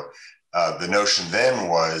while ago. The notion then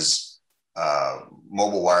was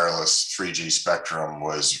mobile wireless 3G spectrum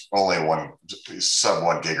was only sub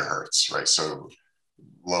 1 gigahertz, right? So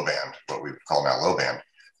low band, what we call now low band.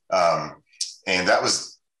 And that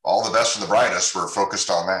was all the best from the brightest were focused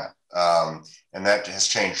on that. And that has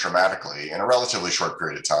changed dramatically in a relatively short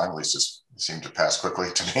period of time. At least it seemed to pass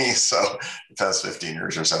quickly to me. So the past 15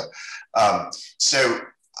 years or so. I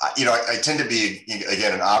tend to be,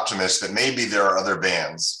 again, an optimist that maybe there are other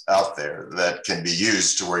bands out there that can be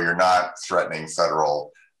used to where you're not threatening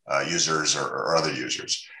federal users or other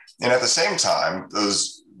users. And at the same time,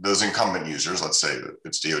 those incumbent users, let's say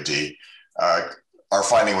it's DoD, are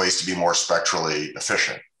finding ways to be more spectrally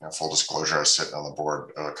efficient. Full disclosure, I sit on the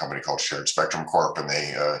board of a company called Shared Spectrum Corp, and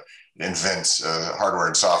they invent hardware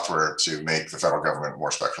and software to make the federal government more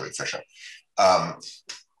spectrally efficient.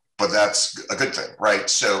 But that's a good thing, right?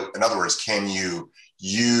 So in other words, can you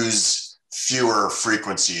use fewer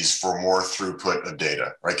frequencies for more throughput of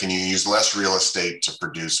data, right? Can you use less real estate to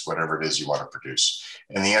produce whatever it is you want to produce?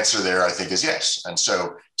 And the answer there, I think, is yes. And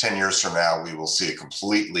so 10 years from now, we will see a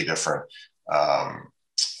completely different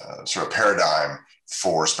sort of paradigm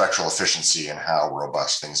for spectral efficiency and how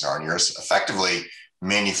robust things are. And you're effectively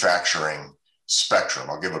manufacturing spectrum.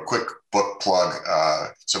 I'll give a quick book plug.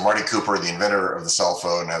 So Marty Cooper, the inventor of the cell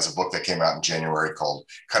phone, has a book that came out in January called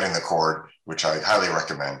Cutting the Cord, which I highly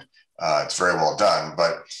recommend. It's very well done,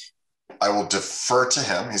 but I will defer to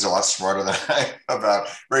him. He's a lot smarter than I am about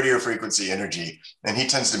radio frequency energy. And he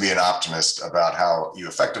tends to be an optimist about how you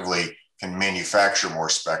effectively can manufacture more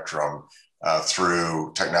spectrum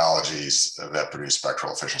through technologies that produce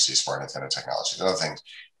spectral efficiencies for antenna technologies and other things,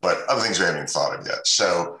 but other things we haven't even thought of yet.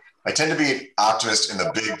 So I tend to be an optimist in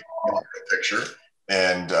the big picture.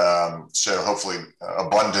 And so hopefully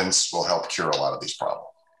abundance will help cure a lot of these problems.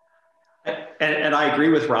 And I agree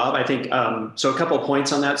with Rob. I think, so a couple of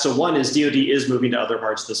points on that. So one is DoD is moving to other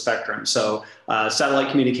parts of the spectrum. So satellite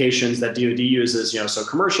communications that DoD uses, so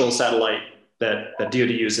commercial satellite that DoD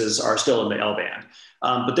uses are still in the L band.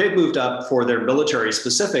 But they've moved up for their military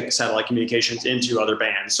specific satellite communications into other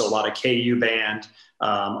bands. So a lot of KU band,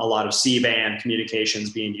 a lot of C band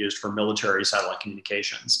communications being used for military satellite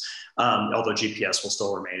communications, although GPS will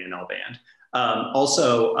still remain in L band.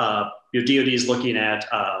 Also, DoD is looking at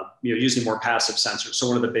using more passive sensors. So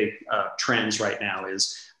one of the big trends right now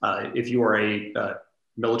is if you are a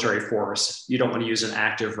military force, you don't want to use an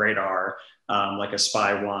active radar like a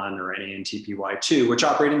SPY-1 or an ANTPY-2, which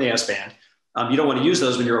operate in the S-band. You don't want to use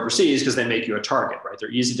those when you're overseas because they make you a target, right?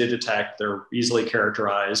 They're easy to detect, they're easily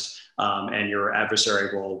characterized, and your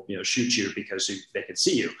adversary will shoot you because they can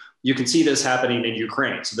see you. You can see this happening in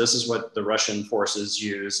Ukraine. So this is what the Russian forces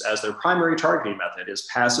use as their primary targeting method is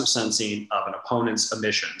passive sensing of an opponent's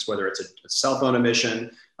emissions, whether it's a cell phone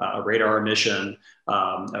emission, a radar emission,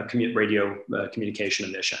 a radio communication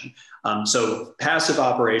emission. So passive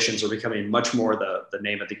operations are becoming much more the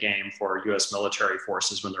name of the game for US military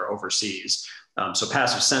forces when they're overseas. So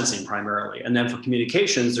passive sensing primarily. And then for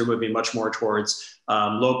communications, they're moving much more towards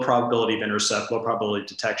low probability of intercept, low probability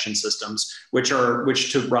detection systems, which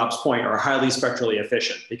to Rob's point are highly spectrally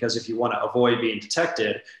efficient, because if you want to avoid being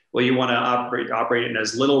detected, well, you want to operate in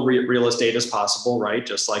as little real estate as possible, right?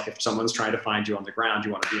 Just like if someone's trying to find you on the ground,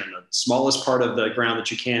 you want to be in the smallest part of the ground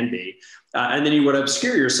that you can be. And then you would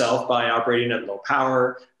obscure yourself by operating at low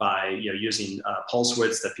power, by using pulse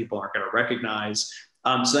widths that people aren't going to recognize.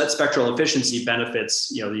 So that spectral efficiency benefits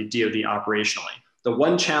the DoD operationally. The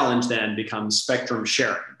one challenge then becomes spectrum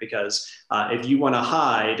sharing, because if you want to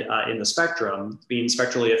hide in the spectrum, being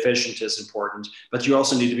spectrally efficient is important, but you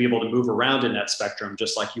also need to be able to move around in that spectrum,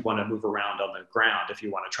 just like you want to move around on the ground if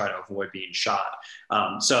you want to try to avoid being shot.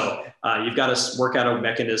 So you've got to work out a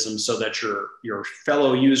mechanism so that your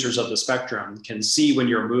fellow users of the spectrum can see when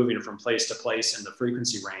you're moving from place to place in the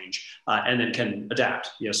frequency range, and then can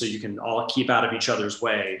adapt, so you can all keep out of each other's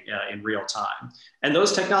way in real time. And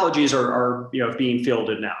those technologies are being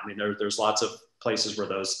fielded now. I mean, there's lots of places where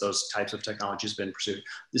those types of technologies have been pursued.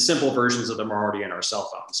 The simple versions of them are already in our cell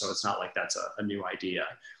phones, so it's not like that's a new idea.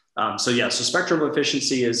 So spectrum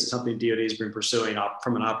efficiency is something DoD has been pursuing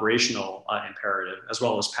from an operational imperative, as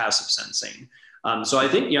well as passive sensing. So I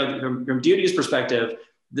think from DoD's perspective,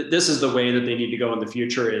 this is the way that they need to go in the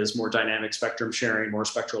future: is more dynamic spectrum sharing, more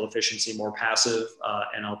spectral efficiency, more passive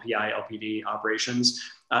NLPI, LPD operations.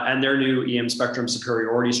 And their new EM spectrum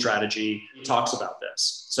superiority strategy talks about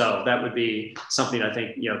this. So that would be something I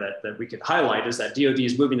think that we could highlight, is that DoD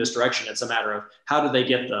is moving this direction. It's a matter of how do they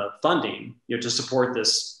get the funding to support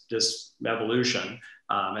this evolution,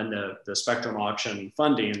 and the spectrum auction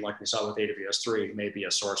funding, like we saw with AWS-3, may be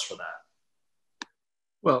a source for that.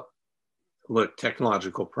 Well, look,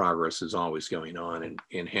 technological progress is always going on,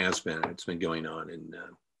 and has been. It's been going on in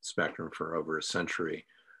spectrum for over a century.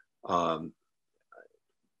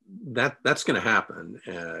 That's going to happen.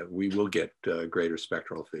 We will get greater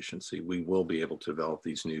spectral efficiency. We will be able to develop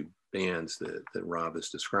these new bands that Rob is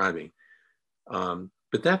describing.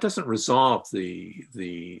 But that doesn't resolve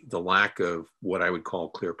the lack of what I would call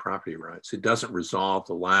clear property rights. It doesn't resolve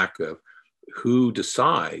the lack of who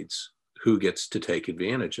decides who gets to take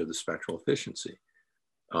advantage of the spectral efficiency.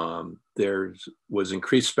 There was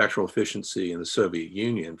increased spectral efficiency in the Soviet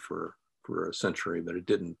Union for a century, but it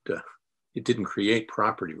didn't create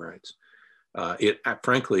property rights.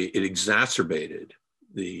 Frankly, it exacerbated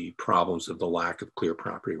the problems of the lack of clear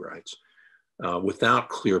property rights. Without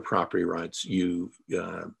clear property rights,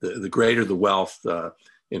 the greater the wealth,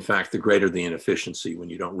 in fact, the greater the inefficiency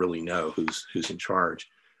when you don't really know who's in charge.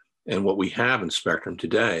 And what we have in spectrum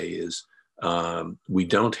today is we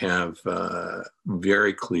don't have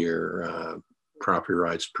very clear property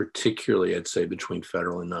rights, particularly, I'd say, between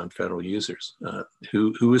federal and non-federal users.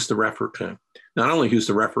 Who is the referee? Not only who's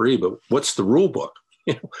the referee, but what's the rule book?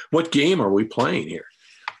 What game are we playing here?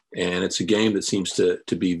 And it's a game that seems to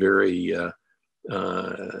be very,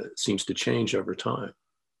 seems to change over time.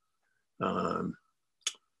 I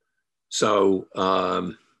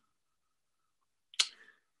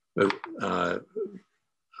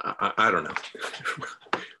don't know.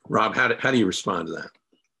 Rob, how do you respond to that?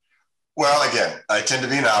 Well, again, I tend to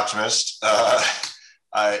be an optimist.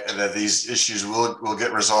 That these issues will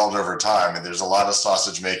get resolved over time. And there's a lot of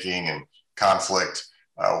sausage making and conflict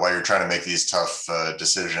while you're trying to make these tough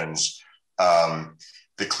decisions.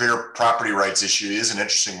 The clear property rights issue is an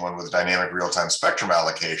interesting one with dynamic real-time spectrum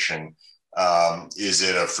allocation. Is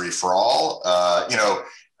it a free-for-all?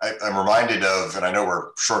 I'm reminded of, and I know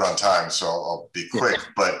we're short on time, so I'll be quick,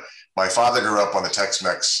 but my father grew up on the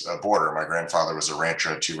Tex-Mex border. My grandfather was a rancher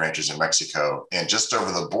at 2 ranches in Mexico. And just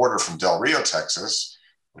over the border from Del Rio, Texas,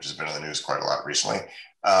 which has been in the news quite a lot recently,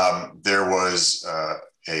 there was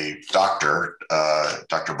a doctor,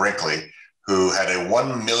 Dr. Brinkley, who had a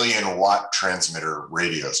 1 million watt transmitter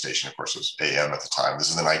radio station. Of course, it was AM at the time. This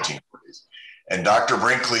is the 1940s. And Dr.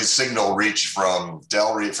 Brinkley's signal reached from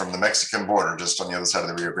from the Mexican border, just on the other side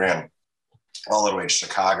of the Rio Grande, all the way to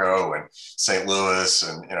Chicago and St. Louis,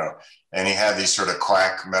 and he had these sort of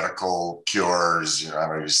quack medical cures. I don't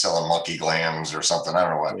know, he was selling monkey glands or something. I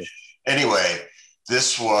don't know what. Yeah. Anyway,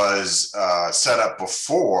 this was set up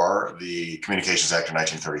before the Communications Act of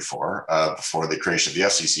 1934, before the creation of the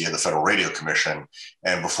FCC and the Federal Radio Commission,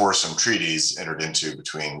 and before some treaties entered into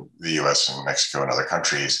between the U.S. and Mexico and other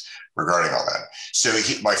countries regarding all that. So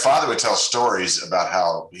my father would tell stories about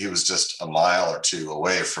how he was just a mile or 2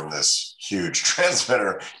 away from this huge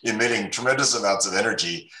transmitter emitting tremendous amounts of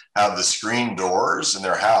energy, how the screen doors in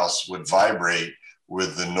their house would vibrate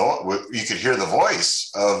with the you could hear the voice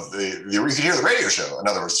of you could hear the radio show, in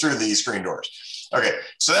other words, through the screen doors. Okay,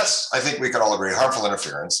 so that's, I think we can all agree, harmful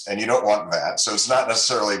interference, and you don't want that. So it's not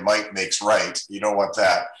necessarily might makes right. You don't want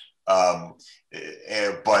that.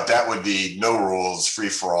 But that would be no rules, free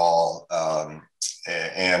for all,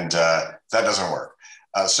 and that doesn't work.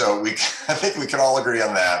 So I think we can all agree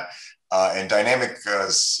on that. And dynamic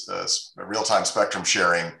real-time spectrum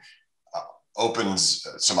sharing opens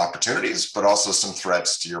some opportunities, but also some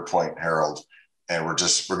threats, to your point, Harold. And we're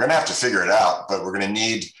going to have to figure it out, but we're going to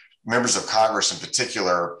need members of Congress in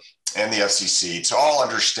particular and the FCC to all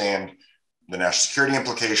understand the national security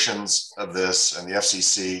implications of this, and the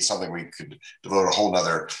FCC, something we could devote a whole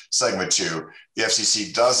nother segment to. The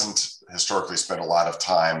FCC doesn't historically spend a lot of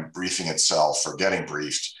time briefing itself or getting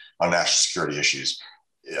briefed on national security issues.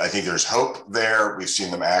 I think there's hope there. We've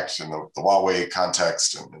seen them act in the Huawei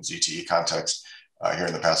context and the ZTE context here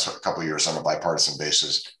in the past couple of years on a bipartisan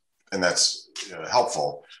basis, and that's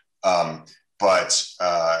helpful. But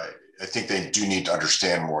I think they do need to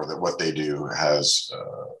understand more that what they do has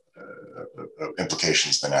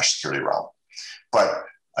implications in the national security realm. But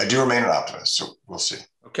I do remain an optimist, so we'll see.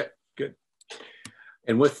 Okay, good.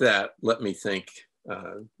 And with that, let me thank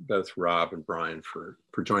both Rob and Bryan for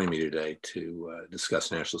joining me today to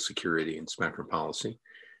discuss national security and spectrum policy.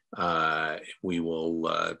 We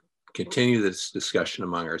will continue this discussion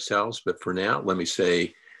among ourselves, but for now, let me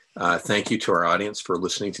say thank you to our audience for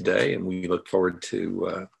listening today, and we look forward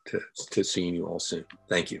to seeing you all soon.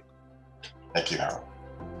 Thank you. Thank you, Harold.